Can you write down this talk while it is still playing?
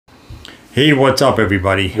Hey, what's up,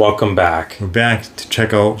 everybody? Welcome back. We're back to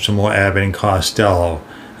check out some more Abbott and Costello.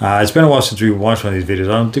 It's been a while since we watched one of these videos.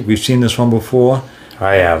 I don't think we've seen this one before.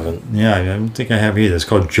 I haven't. Yeah, I don't think I have either. It's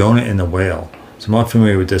called Jonah and the Whale. So I'm not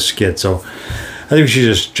familiar with this skit, so I think we should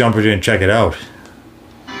just jump in and check it out.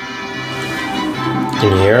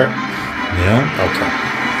 Can you hear it? Yeah? Okay.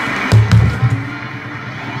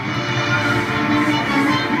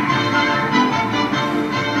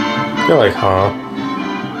 You're like, huh?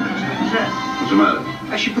 What's the matter?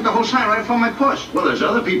 I should put the whole sign right in front of my push. Well, there's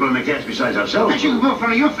other people in the cast besides ourselves. I should go in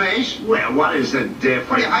front of your face. Well, what is the What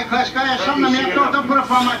difference? are you, high-class guy or something? I mean, don't put it in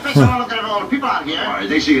front of my face. I don't look at all the people out here. All right,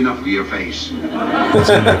 they see enough of your face. Let's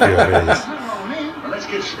see if it is. Well, let's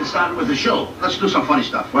get started with the show. Let's do some funny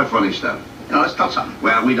stuff. What funny stuff? You know, let's tell something.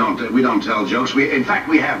 Well, we don't tell jokes. In fact,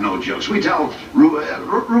 we have no jokes. We tell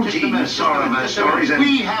routine stories. And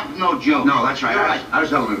We have no joke. no, that's right. You're right. I was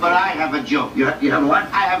telling him. But I have a joke. You have a what?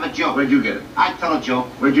 I have a joke. Where'd you get it? I tell a joke.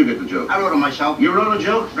 Where'd you get the joke? I wrote it myself. You wrote a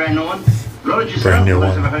joke? Brand new one. Wrote it yourself? Brand new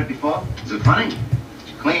Nobody's one. ever heard it before. Is it funny?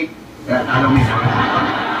 It's clean. Yeah, I don't mean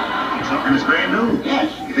that. And it's brand new?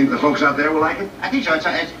 Yes. You think the folks out there will like it? I think so.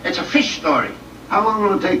 It's a fish story. How long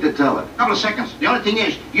will it take to tell it? A couple of seconds. The only thing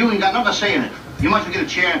is, you ain't got nothing to say in it. You might as well get a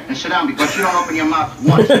chair and sit down because you don't open your mouth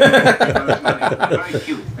once. Very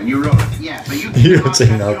cute. And you wrote it? Yeah, but you You don't say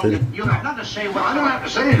nothing. You have nothing to say. Well, I don't have to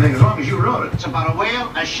say anything as long as you wrote it. It's about a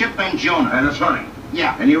whale, a ship, and Jonah. And it's funny.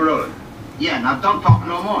 Yeah. And you wrote it. Yeah, now don't talk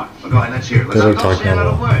no more. Well, go ahead, let's hear it. Don't Don't talk say no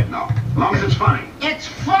another more. word. No, as long as it's funny. It's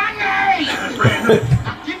funny! That's brand new.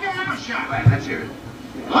 Now keep your mouth shut. Go ahead, let's hear it.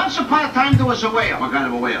 Once upon a time, there was a whale. What kind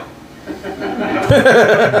of a whale?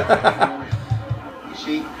 You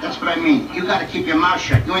see, that's what I mean. You gotta keep your mouth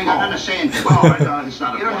shut. You ain't got nothing to say in it. All right, no, it's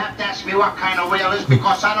not a You don't problem. have to ask me what kind of whale it is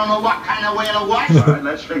because I don't know what kind of whale it was. All right,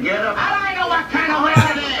 let's forget it. How do I know what kind of whale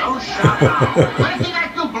it is? Oh, shut up. What do you think I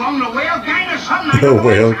do? Belong to the whale gang or something? I The know what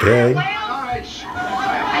whale kind of gang. whale? All right,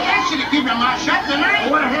 I asked you to keep your mouth shut, didn't I?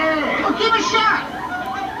 go ahead. Well, keep it shut.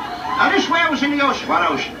 Now, this whale was in the ocean. What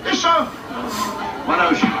ocean? This, What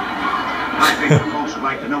ocean? I think the folks would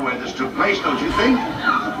like to know where this took place, don't you think?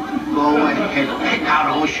 go ahead. Pick out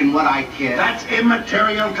ocean, what I care. That's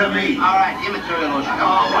immaterial to me. All right, the immaterial ocean.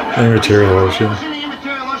 Oh, what? Immaterial ocean. He was in the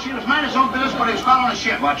immaterial ocean. He was minding his own business, but he was following a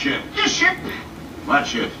ship. What ship? This ship. What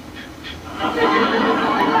ship?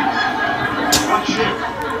 What ship?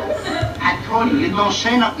 I told you don't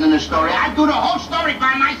say nothing in the story. I do the whole story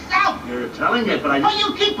by myself. You're telling it, but I... But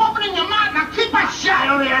you keep opening your mouth. Now keep it shut. I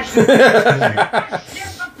only asked you... A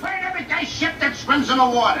ship, a plain everyday ship that swims in the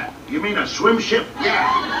water. You mean a swim ship?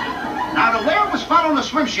 Yeah. Now the whale was following the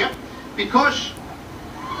swim ship because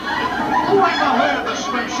who ever heard of a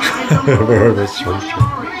swim ship? I don't know. Never heard of a swim ship.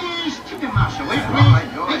 Please keep your mouth shut. Wait,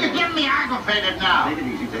 please. You're getting me aggravated now. Take it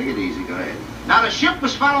easy, take it easy. Go ahead. Now the ship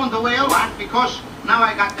was following the whale because now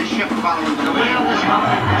I got the ship following the whale.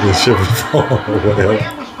 The ship is full of The whale.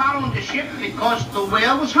 whale was following the ship because the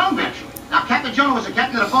whale was hungry. Now Captain Jonah was the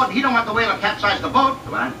captain of the boat. He don't want the whale to capsize the boat.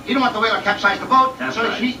 What? He don't want the whale to capsize the boat. So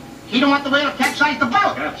Capsize. he don't want the whale to capsize the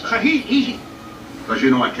boat. Capsize. So he Because you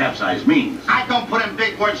know what capsize means. I don't put in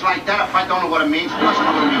big words like that if I don't know what it means. Plus I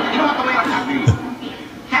know what it means. You don't want the whale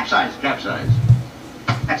to capsize. Capsize.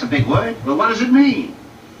 That's a big word. Well, what does it mean?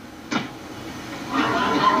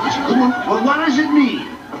 It's a good one. Well, what does it mean?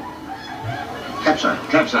 Capsize.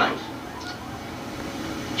 Capsize.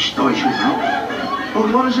 Story should know.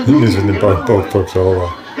 Well, what does it mean? He's in the boat books all over.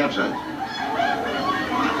 Capsize.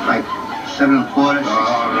 Like 7 1/4. All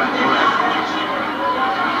right.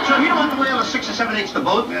 So he don't want the whale to 6 7/8 the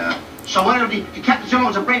boat. Yeah. So what did he? Captain Jonah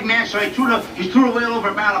was a brave man, so he threw the whale over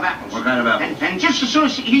a barrel of apples. What kind of apple? And just as soon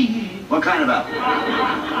as he What kind of apple?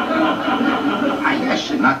 I guess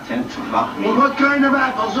you're not tense about me. Well, what kind of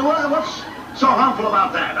apples? What's so harmful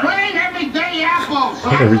about that? Plain everyday apples.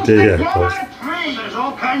 Everyday Apples that grow apples. on a tree. There's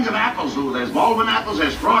all kinds of apples, Lou. There's Baldwin apples,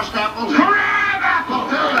 there's frost apples. Crab apples.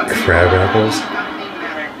 Tell them. Crab apples.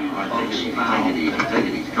 Take it easy, take it easy, take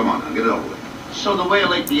it easy. Come on, now, get it over with. So the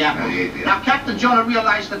whale ate the apple. Yeah, he ate the Now Captain Jonah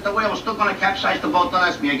realized that the whale was still going to capsize the boat. Don't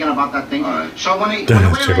ask me again about that thing. All right. So when the Don't whale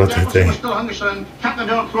ask you ate about the that apples, he thing. was still hungry. So then Captain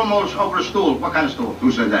Jonah threw him over a stool. What kind of stool? Who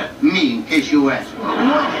said that? Me, in case you ask.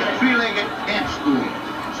 A three-legged camp stool.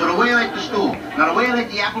 So the whale ate the stool. Now the whale ate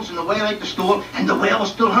the apples and the whale ate the stool, and the whale was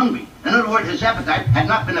still hungry. In other words, his appetite had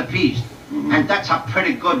not been appeased. And that's a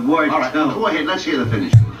pretty good word, All right, too. go ahead, let's hear the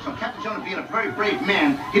finish. So Captain Jonah, being a very brave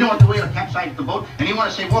man, he didn't want the whale to capsize the boat, and he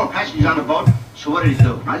wanted to save all the passengers on the boat. So what did he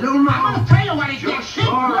do? I don't know. I'm going to tell you what he did. Sure. Keep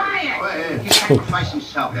quiet. Go ahead. He sacrificed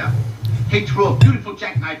himself. Yeah. He threw a beautiful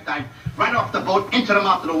jackknife dive right off the boat into the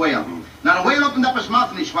mouth of the whale. Now the whale opened up his mouth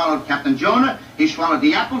and he swallowed Captain Jonah, he swallowed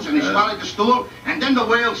the apples, and he swallowed the stool, and then the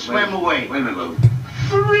whale swam away. Wait a minute, Lou.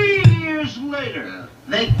 3 years later,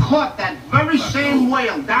 they caught that very same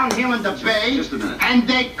whale down here in the bay. Just a minute. And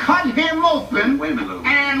they cut him open. Wait a minute, Lou.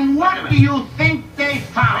 And what do you think they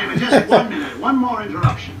found? Wait a minute, just 1 minute. One more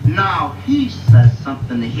interruption. Now he says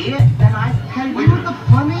something here, and I tell you the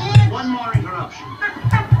funny is. One more interruption.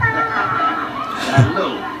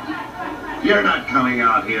 Lou, you're not coming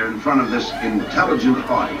out here in front of this intelligent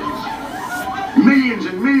audience. Millions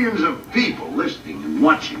and millions of people listening and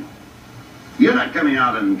watching. You're not coming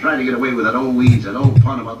out and trying to get away with that old weeds, that old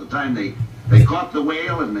pun about the time they caught the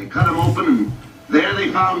whale and they cut him open and there they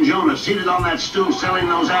found Jonah seated on that stool selling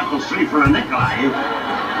those apples 3 for a nickel.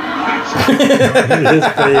 His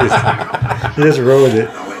face. He just wrote it.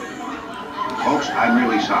 Now, wait a minute. Folks, I'm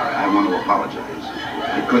really sorry. I want to apologize.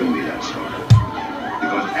 It couldn't be that story.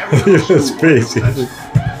 Because His face.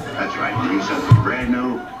 That's right. When he said it was brand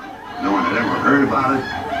new, no one had ever heard about it.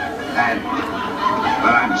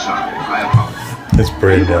 But I'm sorry. I apologize. It's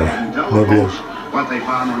brand new. Tell the Nobody folks what they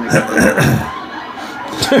found when they got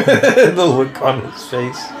The look on his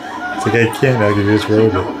face. It's like I can't. I can just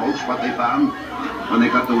wrote Tell it. the folks what they found when they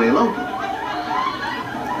cut the whale open.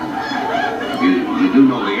 You do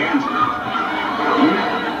know the answer.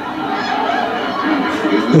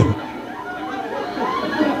 You do.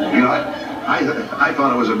 You know, I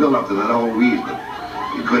thought it was a build-up to that old wheeze, but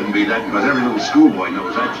it couldn't be that because every little schoolboy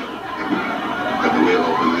knows that joke. Cut the whale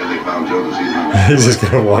open, there they found Jonah seated. He's just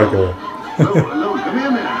gonna walk away. Lou, come here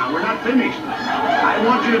a minute now. We're not finished. I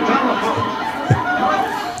want you to tell the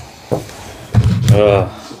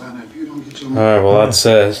folks. Alright, well that's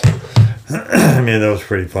it. I mean, that was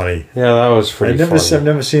pretty funny. Yeah, that was pretty funny. I've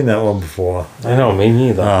never seen that one before. I know, me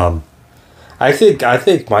neither. I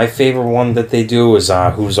think my favorite one that they do is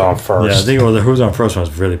Who's On First. Yeah, I think the Who's On First one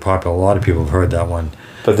is really popular. A lot of people have heard that one.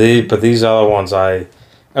 But these other ones, I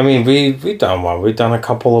mean, we've done one. We've done a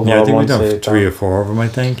couple of I think ones. we've done 3 or 4 of them, I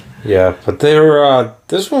think. Yeah, but they were,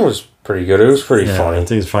 this one was pretty good. It was pretty funny. I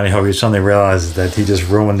think it's funny how he suddenly realizes that he just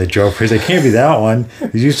ruined the joke. He's like, can't be that one.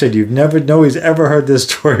 Because you said he's ever heard this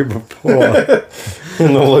story before.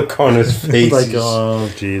 And the look on his face. Like, oh,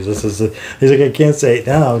 jeez. He's like, I can't say it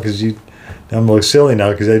now because I'm look silly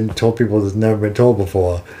now because I told people this never been told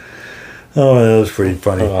before. Oh, that was pretty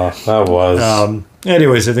funny. That was.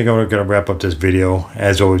 Anyways, I think I'm going to wrap up this video.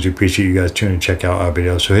 As always, we appreciate you guys tuning and check out our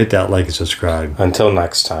videos. So hit that like and subscribe. Until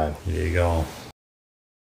next time. There you go.